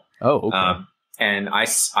guitars at all. Oh, okay. And I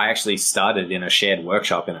actually started in a shared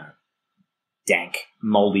workshop in a dank,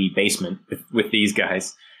 moldy basement with these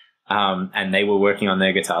guys. And they were working on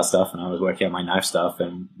their guitar stuff, and I was working on my knife stuff,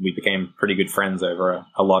 and we became pretty good friends over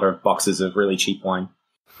a lot of boxes of really cheap wine.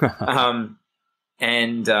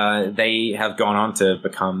 And they have gone on to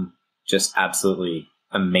become just absolutely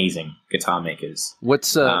amazing guitar makers.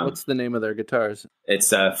 What's the name of their guitars?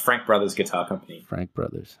 It's Frank Brothers Guitar Company. Frank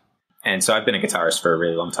Brothers. And so I've been a guitarist for a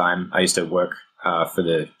really long time. I used to work for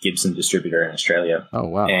the Gibson distributor in Australia. Oh,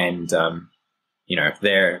 wow. And,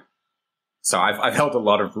 so I've held a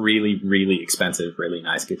lot of really, really expensive, really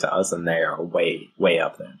nice guitars, and they are way, way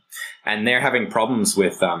up there. And they're having problems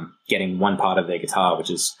with getting one part of their guitar, which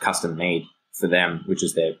is custom made for them, which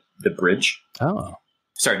is the bridge. Oh.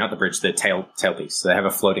 Sorry, not the bridge, the tailpiece. So they have a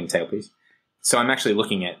floating tailpiece. So I'm actually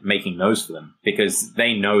looking at making those for them because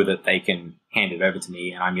they know that they can hand it over to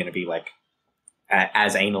me, and I'm going to be like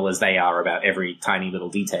as anal as they are about every tiny little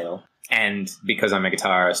detail. And because I'm a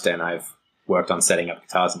guitarist and I've worked on setting up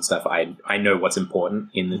guitars and stuff, I know what's important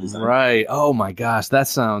in the design. Right. Oh my gosh, that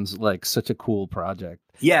sounds like such a cool project.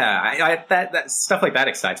 Yeah, that stuff like that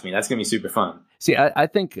excites me. That's gonna be super fun. See, I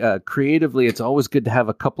think creatively, it's always good to have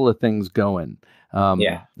a couple of things going.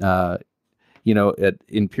 In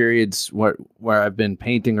periods where I've been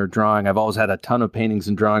painting or drawing, I've always had a ton of paintings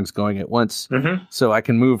and drawings going at once, so I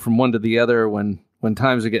can move from one to the other when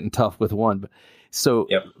times are getting tough with one. So,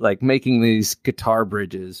 like making these guitar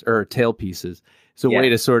bridges or tailpieces is a way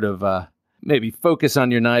to sort of maybe focus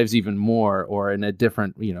on your knives even more, or in a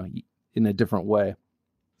different way.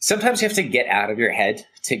 Sometimes you have to get out of your head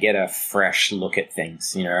to get a fresh look at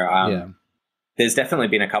things. There's definitely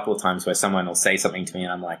been a couple of times where someone will say something to me,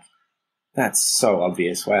 and I'm like, "That's so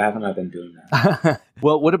obvious. Why haven't I been doing that?"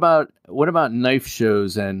 Well, what about knife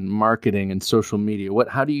shows and marketing and social media?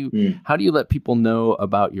 How do you let people know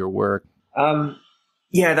about your work?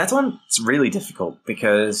 That's one. It's really difficult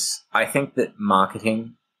because I think that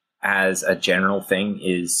marketing as a general thing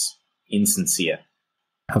is insincere.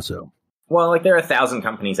 How so? Well, like there are 1,000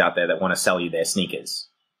 companies out there that want to sell you their sneakers,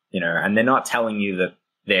 and they're not telling you that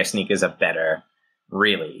their sneakers are better.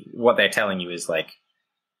 Really, what they're telling you is like,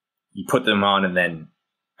 you put them on and then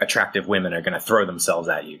attractive women are going to throw themselves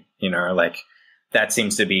at you. Like that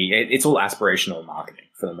seems to be, it's all aspirational marketing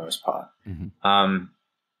for the most part.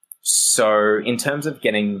 So in terms of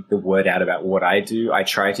getting the word out about what I do, I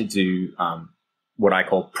try to do what I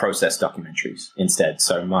call process documentaries instead.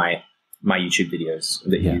 So my YouTube videos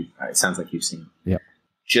that it sounds like you've seen,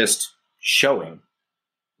 just showing,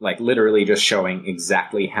 like literally just showing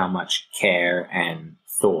exactly how much care and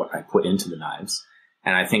thought I put into the knives.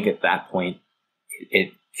 And I think at that point,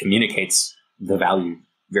 it communicates the value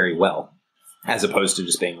very well, as opposed to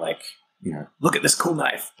just being like, look at this cool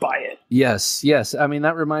knife, buy it. Yes. I mean,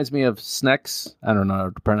 that reminds me of Snex. I don't know how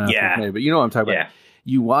to pronounce his name, but you know what I'm talking about.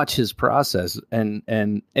 You watch his process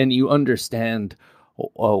and you understand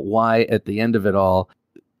why at the end of it all,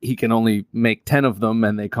 he can only make 10 of them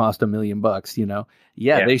and they cost $1 million,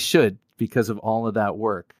 They should, because of all of that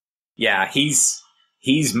work. Yeah, he's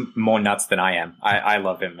more nuts than I am. I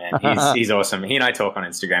love him, man. He's awesome. He and I talk on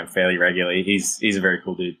Instagram fairly regularly. He's a very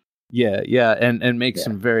cool dude. Yeah, and makes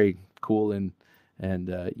some very cool and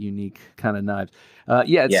unique kind of knives.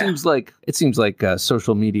 It seems like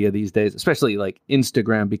social media these days, especially like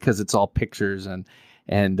Instagram, because it's all pictures and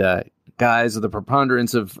guys, the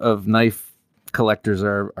preponderance of knife collectors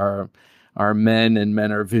are men, and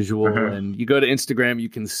men are visual. And you go to Instagram, you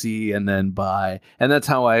can see and then buy. And that's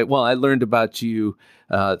how I learned about you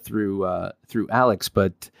through Alex,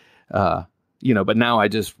 but now I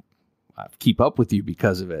just keep up with you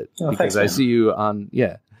because of it, because I see you on.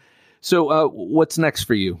 So what's next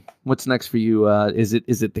for you? What's next for you? Is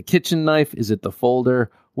it the kitchen knife? Is it the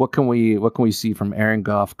folder? What can we see from Aaron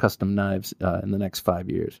Gough Custom Knives in the next 5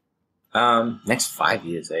 years? Next 5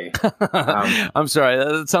 years, eh? I'm sorry.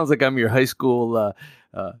 That sounds like I'm your high school.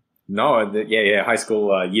 High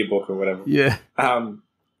school yearbook or whatever. Yeah.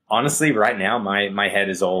 Honestly, right now, my head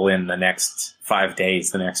is all in the next 5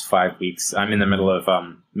 days, the next 5 weeks. I'm in the middle of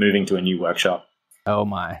moving to a new workshop. Oh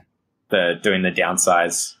my! Doing the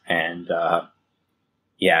downsize, and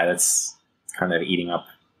that's kind of eating up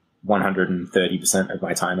 130% of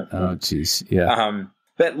my time at the moment. Oh, jeez, yeah.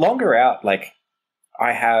 But longer out, like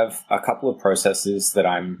I have a couple of processes that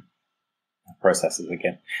I'm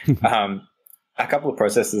a couple of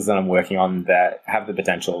processes that I'm working on that have the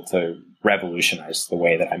potential to revolutionize the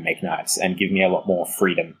way that I make knives and give me a lot more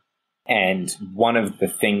freedom. And one of the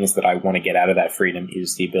things that I want to get out of that freedom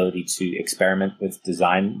is the ability to experiment with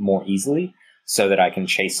design more easily so that I can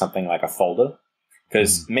chase something like a folder.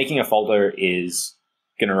 Because making a folder is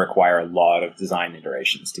going to require a lot of design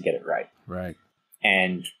iterations to get it right. Right.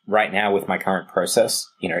 And right now with my current process,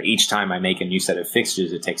 each time I make a new set of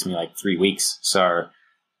fixtures, it takes me like 3 weeks. So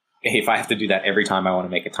if I have to do that every time I want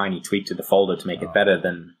to make a tiny tweak to the folder to make it better,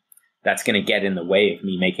 then that's going to get in the way of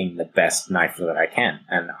me making the best knife that I can.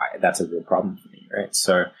 And that's a real problem for me, right?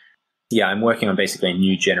 So, yeah, I'm working on basically a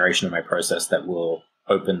new generation of my process that will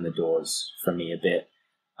open the doors for me a bit.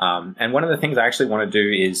 And one of the things I actually want to do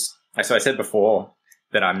is, so I said before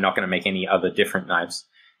that I'm not going to make any other different knives.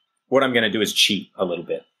 What I'm going to do is cheat a little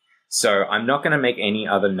bit. So I'm not going to make any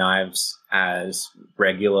other knives as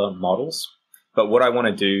regular models. But what I want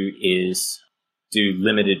to do is do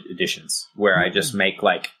limited editions where I just make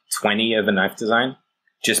like 20 of a knife design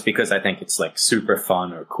just because I think it's like super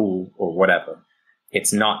fun or cool or whatever.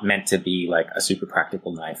 It's not meant to be like a super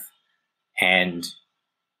practical knife and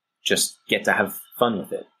just get to have fun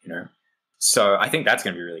with it, So I think that's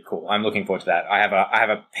going to be really cool. I'm looking forward to that. I have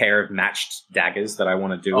a pair of matched daggers that I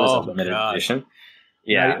want to do as a limited edition.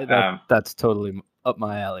 Yeah. That's totally up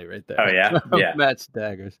my alley right there. Oh yeah, yeah. Matched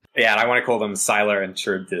daggers. Yeah, and I want to call them Siler and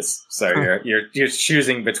Charybdis. So you're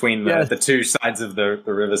choosing between the two sides of the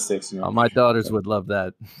river Styx. Oh, my daughters would love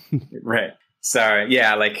that. Right. So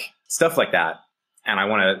yeah, like stuff like that, and I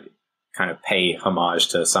want to kind of pay homage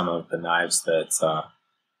to some of the knives that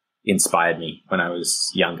inspired me when I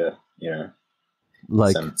was younger.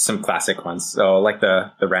 Like some classic ones. So like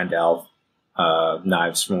the Randell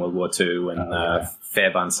knives from World War II and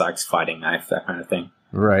Fairbairn Sykes fighting knife, that kind of thing.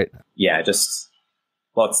 Right. Yeah, just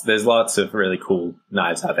there's lots of really cool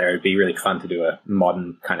knives out there. It'd be really fun to do a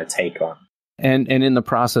modern kind of take on. And in the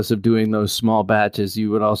process of doing those small batches, you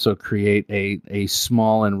would also create a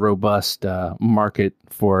small and robust market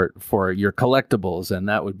for your collectibles, and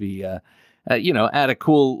that would be add a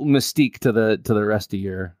cool mystique to the rest of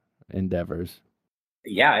your endeavors.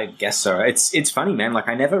 Yeah, I guess so. It's funny, man. Like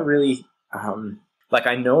I never really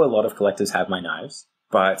I know a lot of collectors have my knives,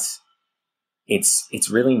 but it's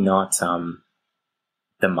really not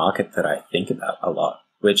the market that I think about a lot,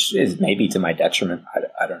 which is maybe to my detriment.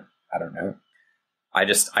 I don't know. I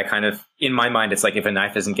kind of, in my mind, it's like if a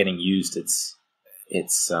knife isn't getting used, it's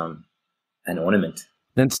an ornament.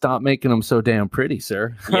 Then stop making them so damn pretty,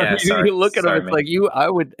 sir. Yeah, you look at them, it's man. Like I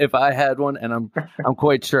would, if I had one, and I'm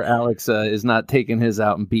quite sure Alex is not taking his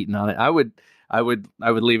out and beating on it. I would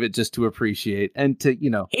leave it just to appreciate and to,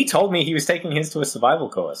 He told me he was taking his to a survival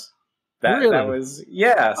course. Really? That was,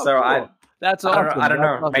 yeah. Oh, so cool. That's awesome. I don't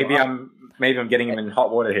know. Awesome. Maybe I'm getting him in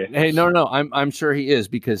hot water here. Hey, no. I'm sure he is,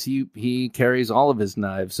 because he carries all of his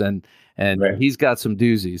knives and right. He's got some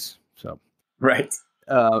doozies. So right.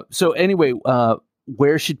 So anyway,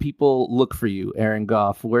 where should people look for you, Aaron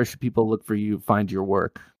Gough? Where should people look for you, find your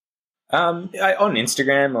work? On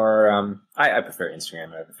Instagram, or I prefer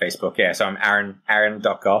Instagram over Facebook. Yeah, so I'm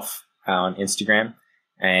Aaron.Gough on Instagram,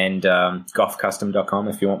 and GoughCustom.com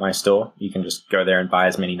if you want my store. You can just go there and buy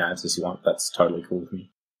as many knives as you want. That's totally cool with me.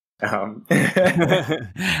 I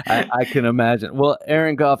can imagine. Well,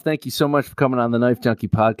 Aaron Gough, thank you so much for coming on the Knife Junkie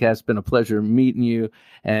podcast. It's been a pleasure meeting you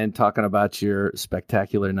and talking about your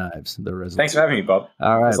spectacular knives. Thanks for having me, Bob.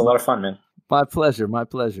 All right. It's a lot of fun, man. My pleasure. My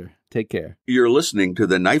pleasure. Take care. You're listening to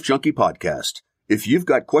the Knife Junkie podcast. If you've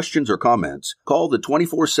got questions or comments, call the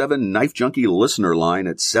 24/7 Knife Junkie listener line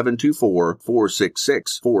at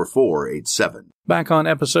 724-466-4487. Back on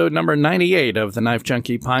episode number 98 of the Knife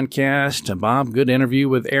Junkie podcast. Bob, good interview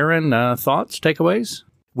with Aaron. Thoughts, takeaways?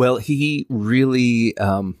 Well, he really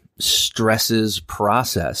stresses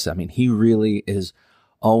process. I mean, he really is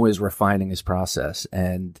always refining his process.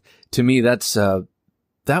 And to me, that's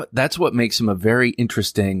what makes him a very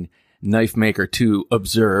interesting Knifemaker to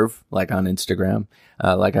observe, like on Instagram.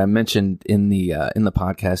 Like I mentioned in the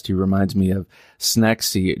podcast, he reminds me of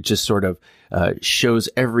Snex. He just sort of shows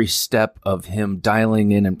every step of him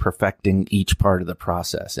dialing in and perfecting each part of the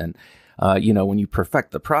process. And when you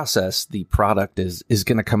perfect the process, the product is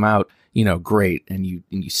going to come out, great. And you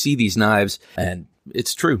see these knives, and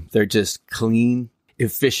it's true. They're just clean,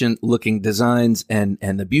 efficient looking designs, and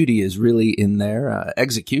the beauty is really in their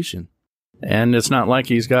execution. And it's not like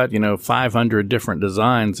he's got, 500 different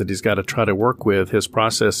designs that he's got to try to work with. His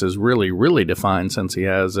process is really, really defined since he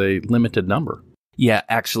has a limited number. Yeah,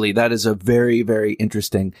 actually, that is a very, very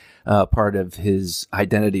interesting part of his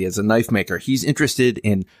identity as a knife maker. He's interested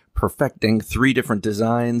in perfecting 3 different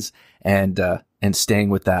designs and staying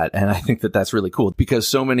with that. And I think that that's really cool because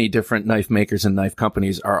so many different knife makers and knife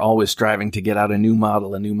companies are always striving to get out a new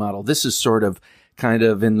model. This is sort of kind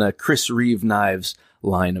of in the Chris Reeve Knives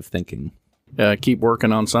line of thinking. Keep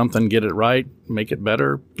working on something, get it right, make it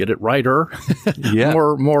better, get it righter. Yeah.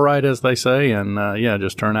 more right, as they say. And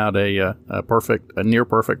just turn out a near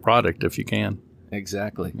perfect product if you can.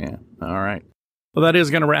 Exactly. Yeah. All right. Well, that is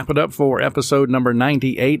going to wrap it up for episode number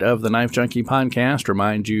 98 of the Knife Junkie Podcast.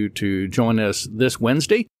 Remind you to join us this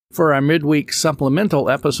Wednesday for our midweek supplemental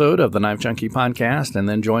episode of the Knife Junkie Podcast, and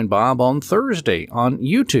then join Bob on Thursday on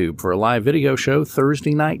YouTube for a live video show,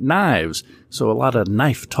 Thursday Night Knives. So a lot of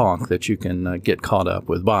knife talk that you can get caught up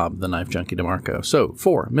with Bob, the Knife Junkie DeMarco. So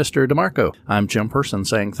for Mr. DeMarco, I'm Jim Person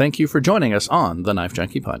saying thank you for joining us on the Knife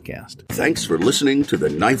Junkie Podcast. Thanks for listening to the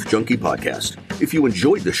Knife Junkie Podcast. If you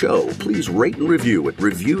enjoyed the show, please rate and review at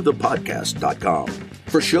reviewthepodcast.com.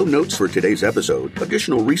 For show notes for today's episode,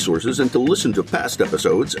 additional resources, and to listen to past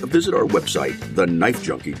episodes, visit our website,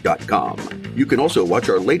 TheKnifeJunkie.com. You can also watch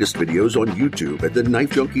our latest videos on YouTube at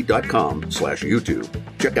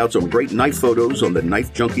TheKnifeJunkie.com/YouTube. Check out some great knife photos on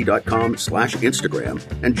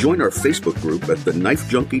TheKnifeJunkie.com/Instagram, and join our Facebook group at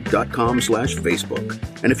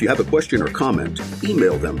TheKnifeJunkie.com/Facebook. And if you have a question or comment,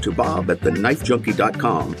 email them to Bob at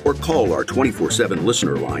TheKnifeJunkie.com or call our 24/7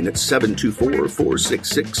 listener line at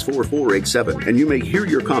 724-466-4487, and you may hear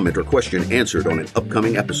your comment or question answered on an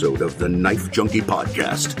upcoming episode of the Knife Junkie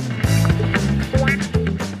Podcast.